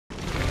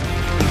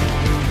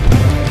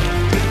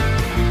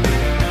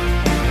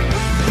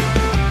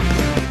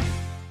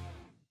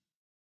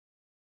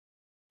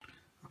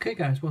Okay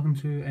guys, welcome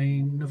to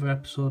another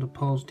episode of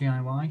Paul's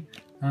DIY,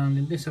 and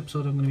in this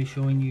episode I'm going to be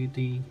showing you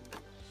the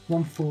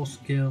 1/4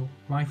 scale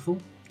rifle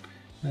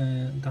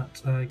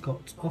that I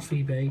got off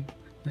eBay.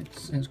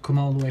 It's come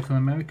all the way from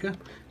America,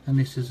 and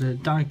this is a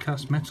die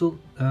cast metal,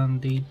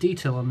 and the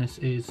detail on this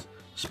is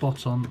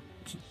spot on,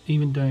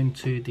 even down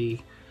to the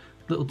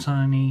little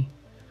tiny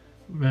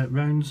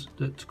rounds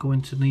that go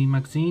into the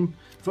magazine.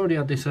 I've already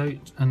had this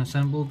out and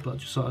assembled, but I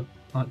just thought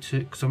I'd like to,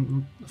 because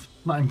I'm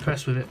not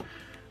impressed with it,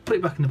 put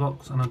it back in the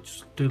box and I'll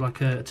just do like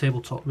a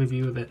tabletop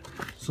review of it.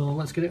 So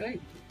let's get it out.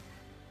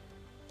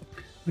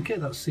 Okay,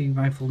 that's the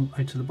rifle out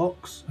of the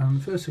box, and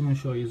the first thing I'm going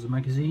to show you is the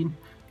magazine.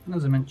 And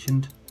as I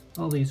mentioned,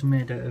 all these are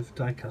made out of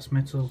die cast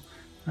metal,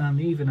 and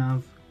they even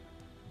have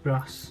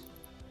brass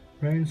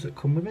rounds that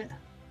come with it.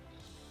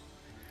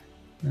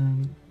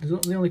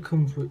 It only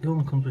comes with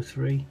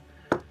 3.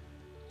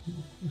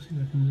 Let's see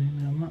if I can zoom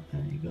in on that.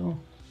 There you go.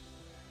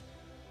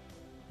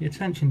 The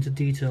attention to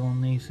detail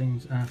on these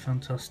things are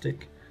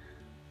fantastic.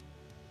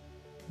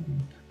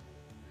 And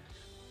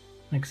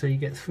like I say, you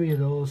get 3 of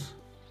those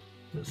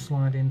that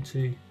slide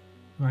into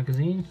the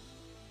magazine,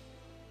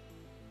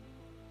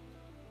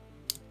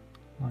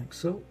 like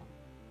so.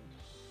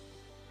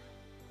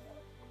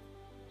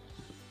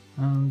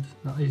 And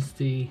that is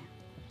the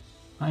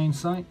iron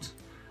sight.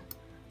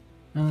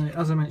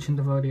 As I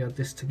mentioned, I've already had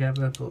this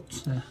together,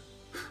 but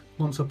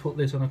once I put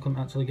this on I couldn't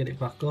actually get it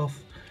back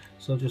off,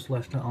 so I just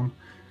left it on.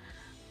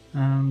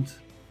 And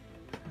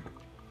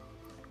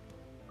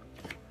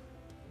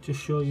just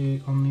show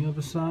you on the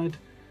other side,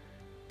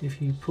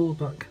 if you pull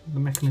back the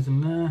mechanism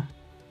there,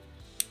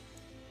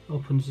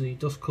 opens the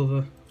dust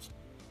cover,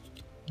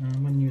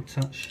 and when you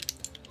attach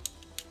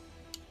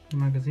the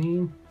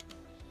magazine,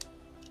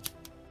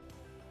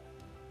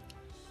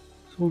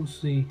 so once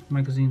the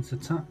magazine's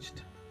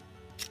attached,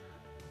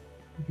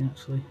 you can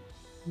actually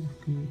you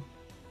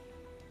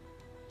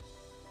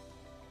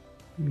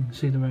can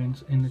see the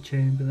rounds in the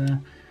chamber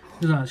there.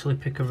 It doesn't actually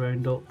pick a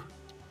round up.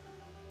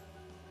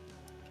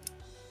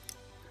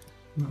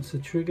 And that's the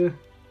trigger.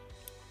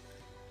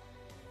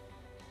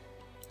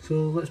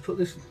 So let's put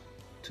this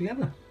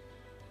together.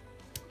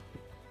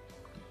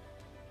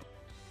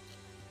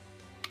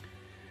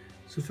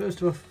 So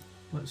first off,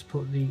 let's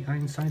put the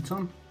iron sight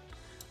on,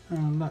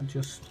 and that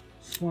just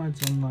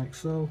slides on like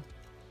so,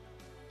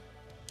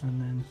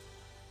 and then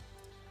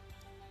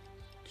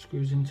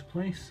screws into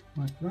place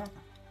like that.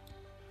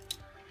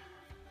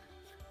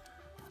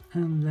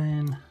 And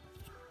then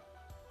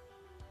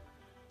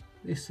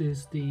this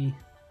is the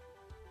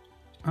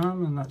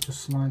arm, and that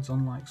just slides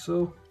on like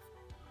so,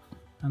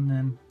 and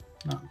then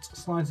that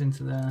slides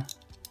into there,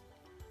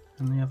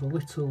 and they have a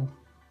little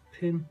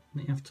pin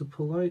that you have to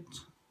pull out,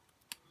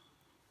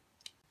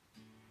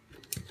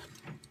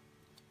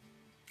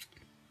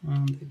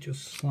 and it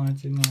just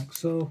slides in like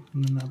so,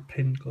 and then that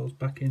pin goes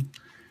back in,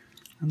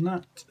 and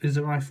that is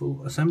a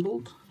rifle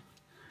assembled.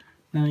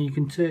 Now you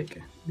can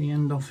take the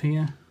end off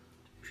here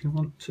if you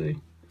want to,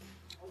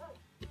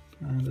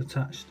 and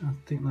attached, I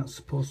think that's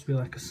supposed to be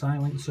like a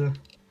silencer,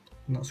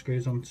 and that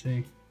screws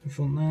onto the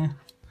front there.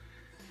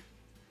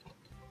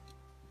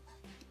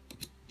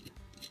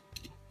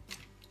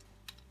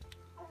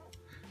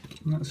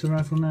 And that's the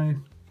rifle now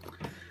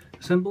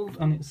assembled,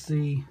 and it's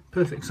the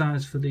perfect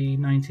size for the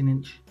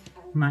 19-inch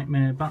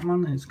Knightmare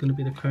Batman. It's going to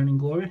be the crowning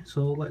glory,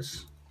 so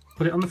let's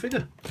put it on the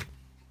figure.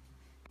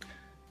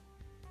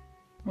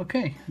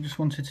 Okay, I just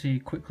wanted to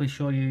quickly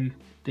show you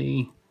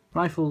the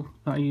rifle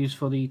that I use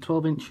for the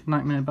 12-inch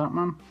Knightmare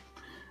Batman.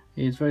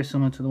 It's very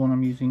similar to the one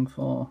I'm using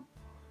for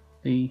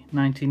the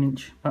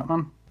 19-inch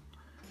Batman,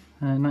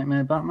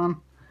 Knightmare Batman,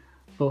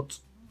 but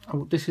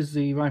this is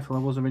the rifle I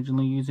was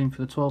originally using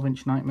for the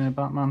 12-inch Knightmare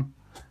Batman.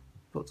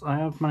 But I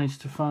have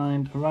managed to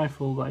find a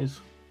rifle that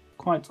is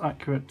quite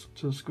accurate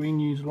to the screen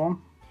used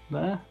one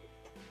there,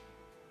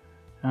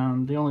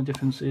 and the only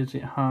difference is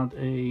it had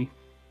a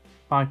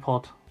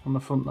bipod on the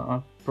front that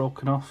I've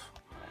broken off.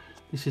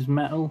 This is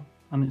metal,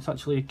 and it's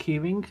actually a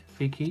keyring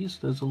for your keys.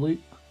 There's a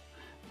loop,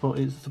 but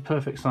it's the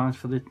perfect size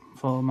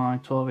for my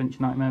 12-inch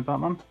Knightmare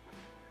Batman.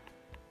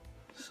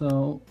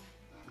 So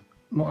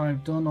what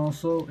I've done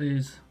also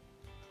is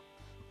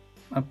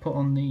I put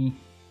on the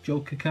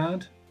Joker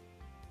card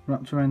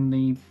wrapped around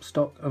the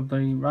stock of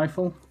the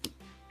rifle,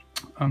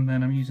 and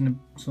then I'm using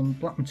some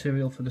black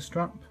material for the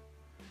strap.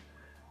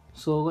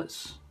 So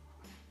let's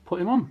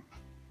put him on.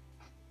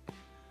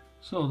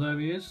 So there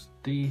he is,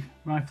 the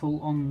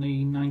rifle on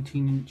the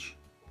 19-inch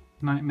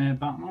Knightmare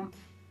Batman,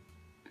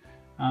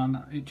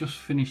 and it just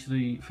finishes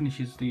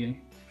the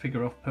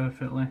figure off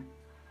perfectly.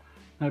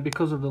 Now,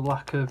 because of the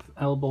lack of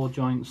elbow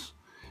joints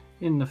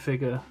in the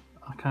figure,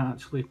 I can't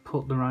actually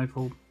put the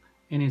rifle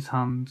in his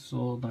hand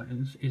so that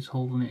he's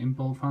holding it in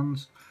both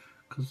hands,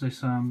 because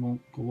this arm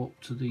won't go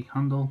up to the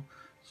handle.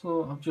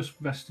 So I'm just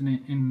resting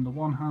it in the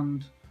one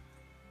hand.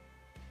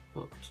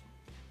 But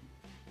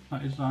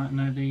that is right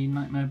now the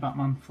Knightmare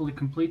Batman fully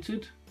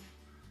completed,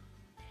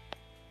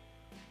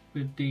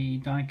 with the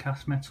die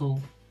cast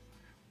metal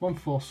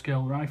 1/4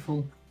 scale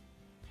rifle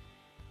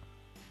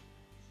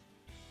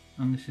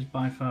and this is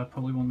by far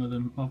probably one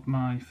of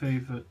my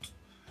favourite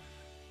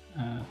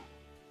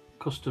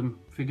custom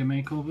figure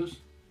makeovers.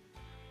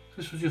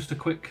 This was just a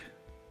quick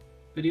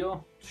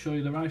video to show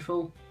you the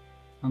rifle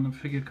and the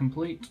figure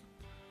complete.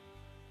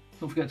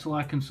 Don't forget to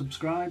like and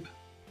subscribe,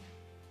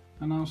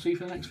 and I'll see you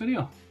for the next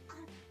video.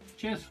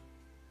 Cheers!